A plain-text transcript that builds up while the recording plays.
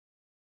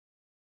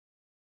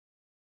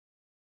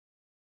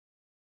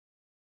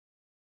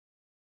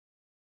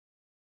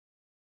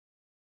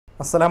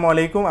আসসালামু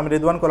আলাইকুম, আমি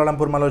রিদওয়ান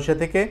কোয়ালালামপুর মালয়েশিয়া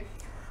থেকে।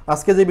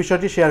 আজকে যে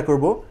বিষয়টি শেয়ার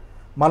করব,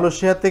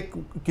 মালয়েশিয়াতে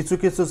কিছু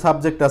কিছু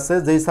সাবজেক্ট আছে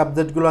যেই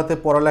সাবজেক্টগুলোতে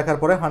পড়ালেখার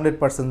পরে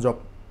 100%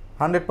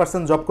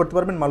 জব করতে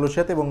পারবেন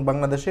মালয়েশিয়াতে এবং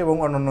বাংলাদেশে এবং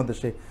অন্যান্য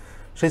দেশে।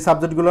 সেই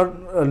সাবজেক্টগুলোর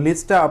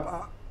লিস্টটা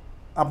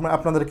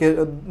আপনাদেরকে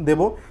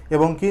দেব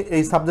এবং কি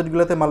এই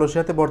সাবজেক্টগুলোতে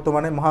মালয়েশিয়াতে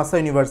বর্তমানে মাহসা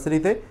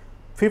ইউনিভার্সিটিতে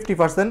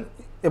 50%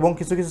 এবং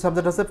কিছু কিছু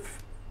সাবজেক্ট আছে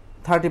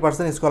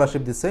 30%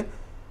 স্কলারশিপ দিচ্ছে।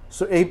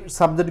 সো এই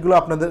সাবজেক্টগুলো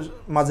আপনাদের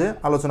মাঝে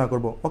আলোচনা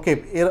করব। ওকে,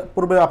 এর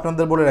পূর্বে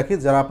আপনাদের বলে রাখি,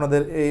 যারা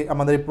আপনাদের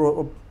আমাদের এই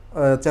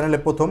চ্যানেলে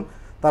প্রথম,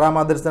 তারা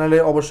আমাদের চ্যানেলে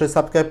অবশ্যই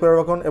সাবস্ক্রাইব করে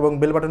রাখুন এবং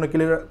বেল বাটনে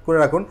ক্লিক করে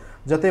রাখুন,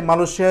 যাতে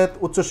মালয়েশিয়ায়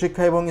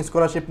উচ্চশিক্ষা এবং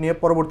স্কলারশিপ নিয়ে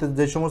পরবর্তী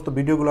যে সমস্ত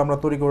ভিডিওগুলো আমরা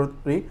তৈরি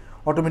করি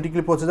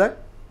অটোমেটিকলি পৌঁছে যায়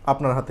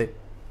আপনার হাতে।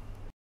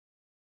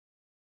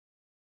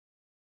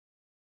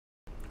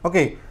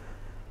 ওকে,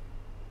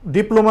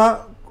 ডিপ্লোমা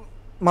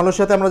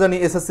মালয়েশিয়াতে আমরা জানি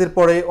এসএসসির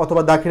পরে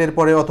অথবা দাখিলের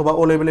পরে অথবা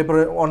ও লেভেলের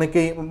পরে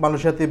অনেকেই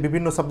মালয়েশিয়াতে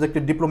বিভিন্ন সাবজেক্টে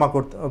ডিপ্লোমা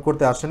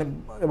করতে আসেন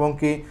এবং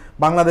কি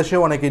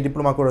বাংলাদেশেও অনেকেই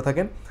ডিপ্লোমা করে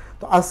থাকেন।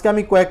 তো আজকে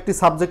আমি কয়েকটি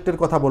সাবজেক্টের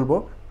কথা বলবো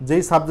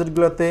যেই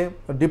সাবজেক্টগুলোতে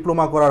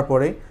ডিপ্লোমা করার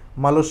পরে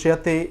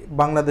মালয়েশিয়াতে,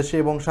 বাংলাদেশে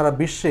এবং সারা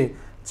বিশ্বে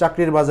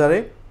চাকরির বাজারে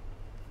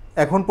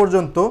এখন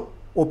পর্যন্ত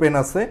ওপেন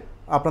আছে।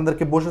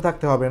 আপনাদেরকে বসে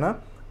থাকতে হবে না,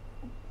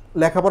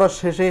 লেখাপড়া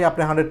শেষেই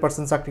আপনি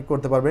 100% চাকরি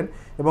করতে পারবেন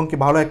এবং কি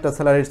ভালো একটা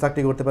স্যালারির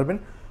চাকরি করতে পারবেন।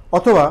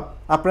 অথবা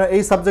আপনারা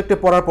এই সাবজেক্টে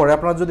পড়ার পরে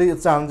আপনারা যদি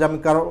চান যে আমি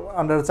কারো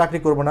আন্ডারে চাকরি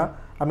করব না,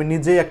 আমি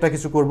নিজেই একটা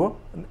কিছু করব,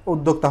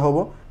 উদ্যোক্তা হব,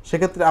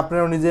 সেক্ষেত্রে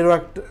আপনারাও নিজেরও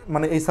একটা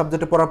এই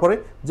সাবজেক্টে পড়ার পরে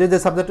যে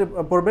সাবজেক্টে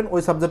পড়বেন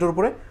ওই সাবজেক্টের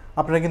উপরে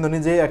আপনারা কিন্তু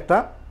নিজেই একটা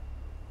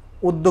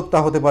উদ্যোক্তা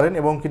হতে পারেন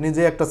এবং কি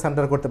নিজেই একটা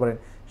সেন্টার করতে পারেন।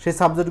 সেই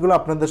সাবজেক্টগুলো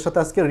আপনাদের সাথে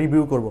আজকে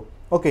রিভিউ করব।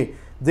 ওকে,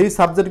 যেই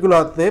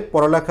সাবজেক্টগুলোতে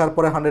পড়ালেখার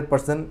পরে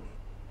 100%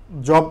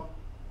 জব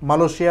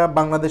মালয়েশিয়া,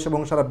 বাংলাদেশ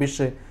এবং সারা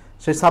বিশ্বে,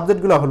 সেই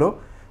সাবজেক্টগুলো হলো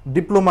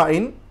diploma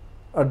in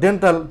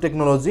dental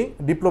technology,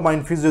 diploma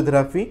in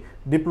physiotherapy,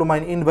 diploma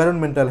in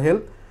environmental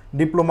health,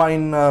 diploma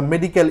in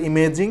medical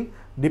imaging,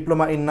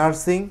 diploma in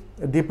nursing,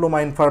 diploma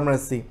in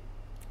pharmacy,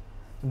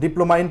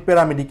 diploma in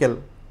paramedical.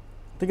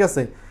 ঠিক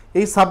আছে,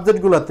 এই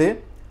সাবজেক্টগুলোতে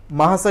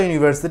মাহসা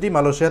ইউনিভার্সিটি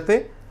মালয়েশিয়াতে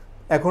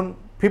এখন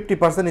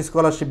 50%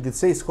 স্কলারশিপ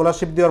দিচ্ছে।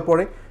 স্কলারশিপ দেওয়ার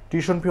পরে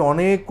টিউশন ফি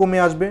অনেক কমে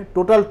আসবে।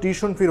 টোটাল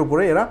টিউশন ফির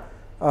উপরে এরা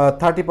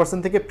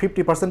 30% থেকে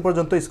 50%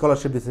 পর্যন্ত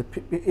স্কলারশিপ দিচ্ছে।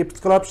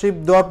 স্কলারশিপ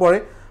দেওয়ার পরে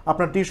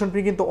আপনার টিউশন ফি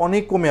কিন্তু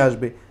অনেক কমে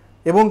আসবে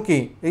এবং কি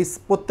এই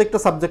প্রত্যেকটা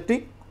সাবজেক্টই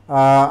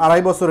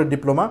 2.5 বছরের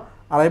ডিপ্লোমা।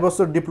 2.5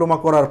 বছর ডিপ্লোমা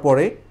করার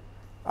পরে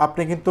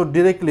আপনি কিন্তু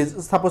ডিরেক্টলি,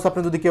 সাপোজ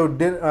আপনি যদি কেউ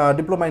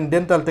ডিপ্লোমা ইন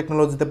ডেন্টাল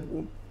টেকনোলজিতে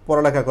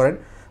পড়ালেখা করেন,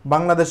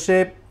 বাংলাদেশে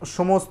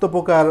সমস্ত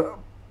প্রকার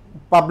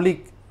পাবলিক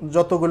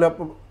যতগুলো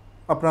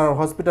আপনার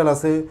হসপিটাল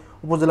আছে,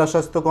 উপজেলা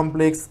স্বাস্থ্য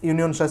কমপ্লেক্স,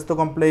 ইউনিয়ন স্বাস্থ্য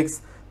কমপ্লেক্স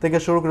থেকে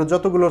শুরু করে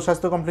যতগুলো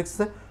স্বাস্থ্য কমপ্লেক্স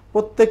আছে,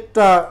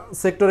 প্রত্যেকটা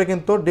সেক্টরে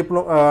কিন্তু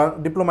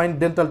ডিপ্লোমা ইন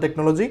ডেন্টাল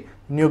টেকনোলজি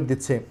নিয়োগ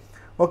দিচ্ছে।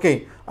 ওকে,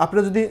 আপনি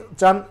যদি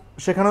চান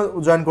সেখানেও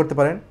জয়েন করতে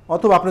পারেন,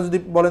 অথবা আপনি যদি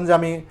বলেন যে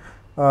আমি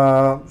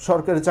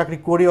সরকারি চাকরি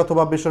করি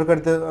অথবা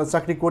বেসরকারিতে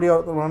চাকরি করি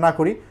না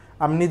করি,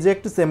 আমি নিজে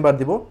একটি চেম্বার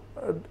দিব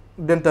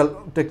ডেন্টাল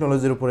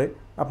টেকনোলজির উপরে,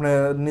 আপনি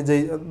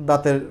নিজেই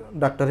দাঁতের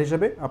ডাক্তার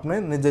হিসেবে আপনি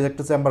নিজে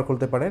একটা চেম্বার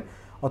খুলতে পারেন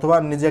অথবা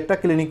নিজে একটা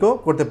ক্লিনিকও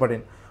করতে পারেন।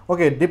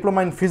 ওকে,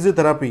 ডিপ্লোমা ইন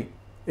ফিজিওথেরাপি,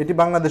 এটি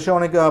বাংলাদেশে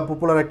অনেক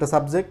পপুলার একটা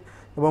সাবজেক্ট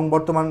এবং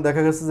বর্তমান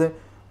দেখা গেছে যে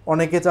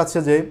অনেকে চাচ্ছে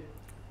যে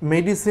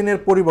মেডিসিনের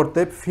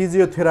পরিবর্তে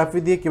ফিজিওথেরাপি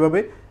দিয়ে কীভাবে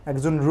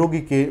একজন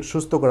রোগীকে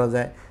সুস্থ করা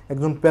যায়,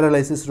 একজন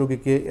প্যারালাইসিস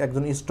রোগীকে,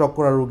 একজন স্ট্রোক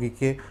করা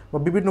রোগীকে বা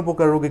বিভিন্ন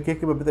প্রকার রোগীকে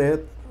কীভাবে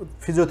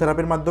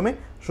ফিজিওথেরাপির মাধ্যমে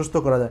সুস্থ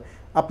করা যায়।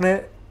 আপনি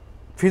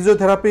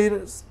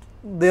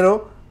ফিজিওথেরাপিদেরও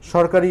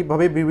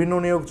সরকারিভাবে বিভিন্ন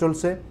নিয়োগ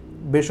চলছে,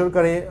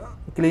 বেসরকারি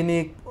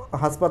ক্লিনিক,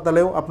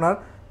 হাসপাতালেও আপনার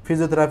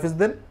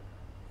ফিজিওথেরাপিস্টদের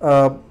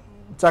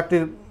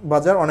চাকরির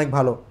বাজার অনেক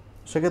ভালো।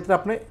 সেক্ষেত্রে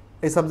আপনি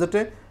এই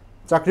সাবজেক্টে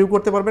চাকরিও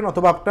করতে পারবেন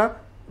অথবা আপনার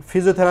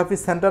ফিজিওথেরাপি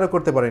সেন্টারও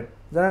করতে পারেন।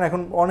 জানেন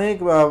এখন অনেক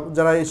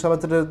যারা এই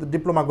সাবজেক্টে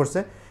ডিপ্লোমা করছে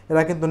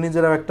এরা কিন্তু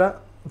নিজেরাও একটা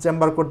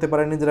চেম্বার করতে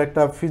পারেন, নিজেরা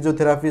একটা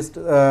ফিজিওথেরাপিস্ট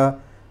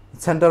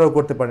সেন্টারও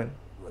করতে পারেন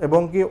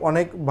এবং কি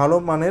অনেক ভালো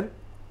মানের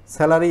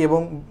স্যালারি,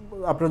 এবং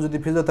আপনি যদি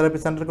ফিজিওথেরাপি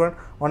সেন্টার করেন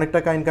অনেক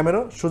টাকা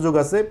ইনকামেরও সুযোগ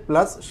আছে,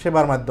 প্লাস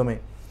সেবার মাধ্যমে।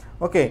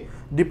 ওকে,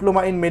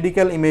 diploma in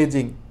medical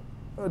imaging,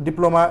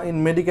 diploma in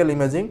medical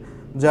imaging,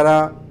 যারা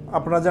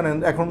আপনারা জানেন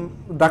এখন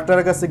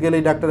ডাক্তারের কাছে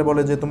গেলেই ডাক্তারে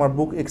বলে যে তোমার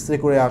বুক এক্সরে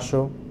করে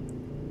আসো,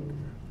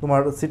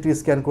 তোমার সিটি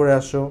স্ক্যান করে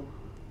আসো,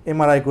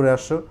 এমআরআই করে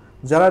আসো।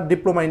 যারা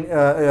ডিপ্লোমা ইন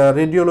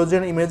রেডিওলজি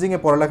অ্যান্ড ইমেজিংয়ে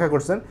পড়ালেখা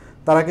করছেন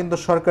তারা কিন্তু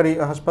সরকারি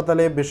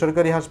হাসপাতালে,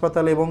 বেসরকারি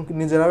হাসপাতালে এবং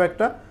নিজেরাও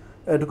একটা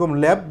এরকম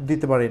ল্যাব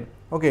দিতে পারেন।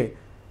 ওকে,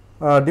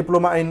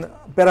 ডিপ্লোমা ইন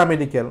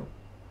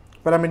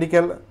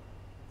প্যারামেডিক্যাল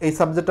এই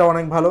সাবজেক্টটা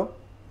অনেক ভালো।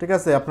 ঠিক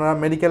আছে, আপনারা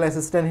মেডিকেল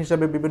অ্যাসিস্ট্যান্ট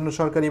হিসেবে বিভিন্ন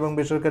সরকারি এবং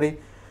বেসরকারি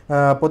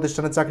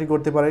প্রতিষ্ঠানে চাকরি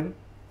করতে পারেন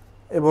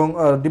এবং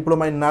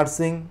diploma in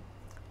nursing,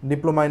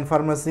 diploma in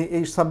pharmacy,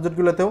 এই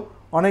সাবজেক্টগুলোতেও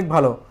অনেক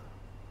ভালো।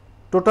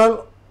 টোটাল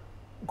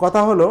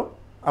কথা হলো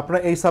আপনারা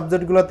এই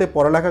সাবজেক্টগুলোতে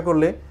পড়ালেখা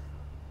করলে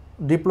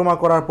ডিপ্লোমা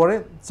করার পরে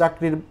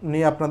চাকরির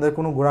নিয়ে আপনাদের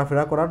কোনো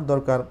ঘোরাফেরা করার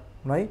দরকার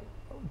নাই,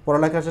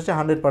 পড়ালেখা শেষে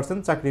 100%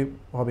 চাকরি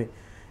হবে।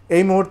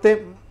 এই মুহূর্তে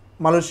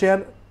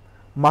মালয়েশিয়ার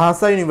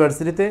মাহাসা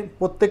ইউনিভার্সিটিতে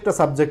প্রত্যেকটা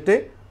সাবজেক্টে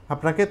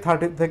আপনাকে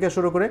 30 থেকে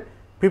শুরু করে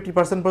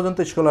 50% পর্যন্ত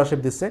স্কলারশিপ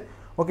দিচ্ছে।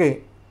 ওকে,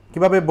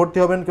 কিভাবে ভর্তি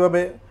হবেন,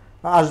 কিভাবে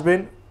আসবেন,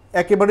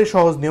 একেবারেই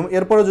সহজ নিয়ম।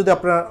 এরপরে যদি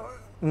আপনারা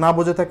না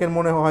বুঝে থাকেন,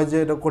 মনে হয় যে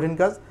এটা কঠিন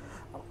কাজ,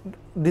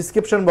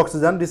 ডিসক্রিপশন বক্সে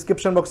যান।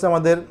 ডিসক্রিপশন বক্সে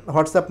আমাদের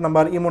WhatsApp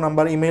number, imo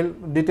number, email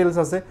details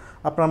আছে,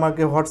 আপনারা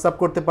আমাকে হোয়াটসঅ্যাপ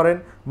করতে পারেন।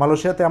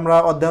 মালয়েশিয়াতে আমরা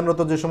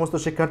অধ্যয়নরত যে সমস্ত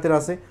শিক্ষার্থীরা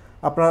আছে,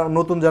 আপনারা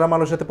নতুন যারা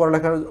মালয়েশিয়াতে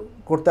পড়ালেখা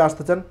করতে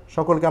আসতে চান,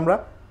 সকলকে আমরা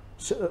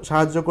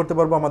সাহায্য করতে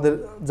পারবো আমাদের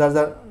যার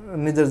যার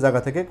নিজের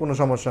জায়গা থেকে, কোনো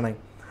সমস্যা নাই।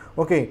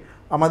 ওকে,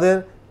 আমাদের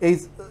এই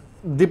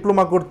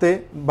ডিপ্লোমা করতে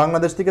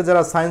বাংলাদেশ থেকে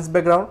যারা সায়েন্স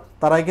ব্যাকগ্রাউন্ড,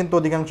 তারাই কিন্তু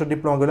অধিকাংশ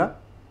ডিপ্লোমাগুলো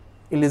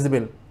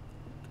এলিজিবল।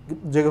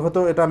 যেহেতু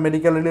এটা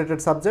মেডিকেল রিলেটেড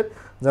সাবজেক্ট,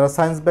 যারা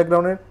সায়েন্স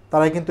ব্যাকগ্রাউন্ডের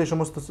তারাই কিন্তু এই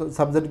সমস্ত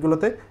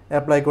সাবজেক্টগুলোতে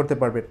অ্যাপ্লাই করতে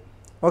পারবে।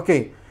 ওকে,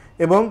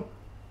 এবং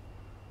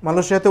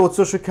মালয়েশিয়াতে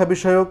উচ্চশিক্ষা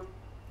বিষয়ক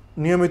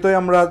নিয়মিতই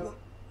আমরা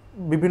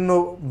বিভিন্ন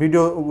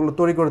ভিডিওগুলো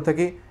তৈরি করে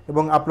থাকি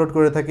এবং আপলোড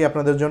করে থাকি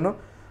আপনাদের জন্য।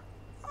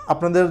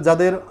 আপনাদের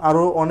যাদের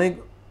আরও অনেক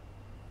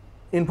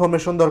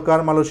ইনফরমেশন দরকার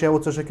মালয়েশিয়া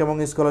উচ্চশিক্ষা এবং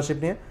স্কলারশিপ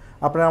নিয়ে,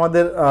 আপনারা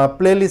আমাদের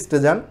প্লে লিস্টে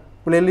যান।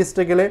 প্লে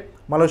লিস্টে গেলে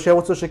মালয়েশিয়া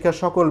উচ্চশিক্ষার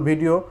সকল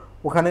ভিডিও,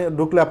 ওখানে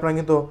ঢুকলে আপনারা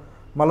কিন্তু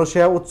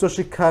মালয়েশিয়া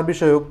উচ্চশিক্ষা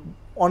বিষয়ক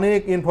অনেক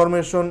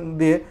ইনফরমেশন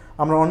দিয়ে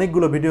আমরা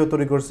অনেকগুলো ভিডিও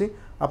তৈরি করছি।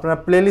 আপনারা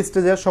প্লে লিস্টে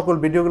যা সকল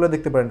ভিডিওগুলো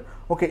দেখতে পারেন।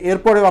 ওকে,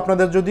 এরপরেও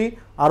আপনাদের যদি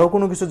আরও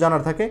কোনো কিছু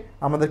জানার থাকে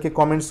আমাদেরকে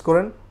কমেন্টস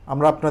করেন,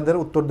 আমরা আপনাদের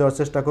উত্তর দেওয়ার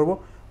চেষ্টা করব।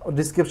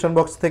 ডিসক্রিপশন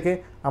বক্স থেকে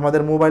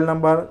আমাদের মোবাইল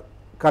নাম্বার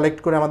কালেক্ট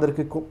করে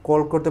আমাদেরকে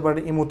কল করতে পারেন,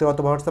 ইমোতে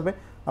অথবা হোয়াটসঅ্যাপে।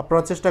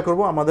 আপনারা চেষ্টা করব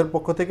আমাদের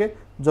পক্ষ থেকে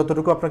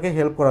যতটুকু আপনাকে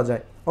হেল্প করা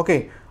যায়। ওকে,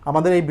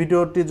 আমাদের এই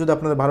ভিডিওটি যদি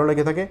আপনাদের ভালো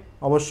লেগে থাকে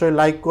অবশ্যই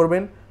লাইক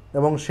করবেন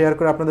এবং শেয়ার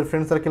করে আপনাদের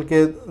ফ্রেন্ড সার্কেলকে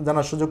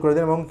জানার সুযোগ করে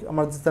দিন, এবং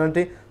আমার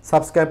চ্যানেলটি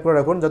সাবস্ক্রাইব করে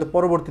রাখুন, যাতে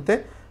পরবর্তীতে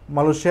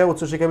মালয়েশিয়া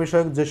উচ্চশিক্ষা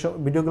বিষয়ক যে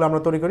ভিডিওগুলো আমরা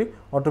তৈরি করি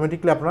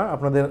অটোমেটিকলি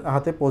আপনাদের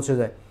হাতে পৌঁছে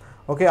যায়।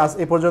 ওকে, আজ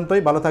এই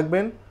পর্যন্তই। ভালো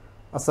থাকবেন।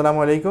 আসসালামু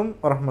আলাইকুম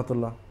ওয়া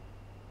রাহমাতুল্লাহ।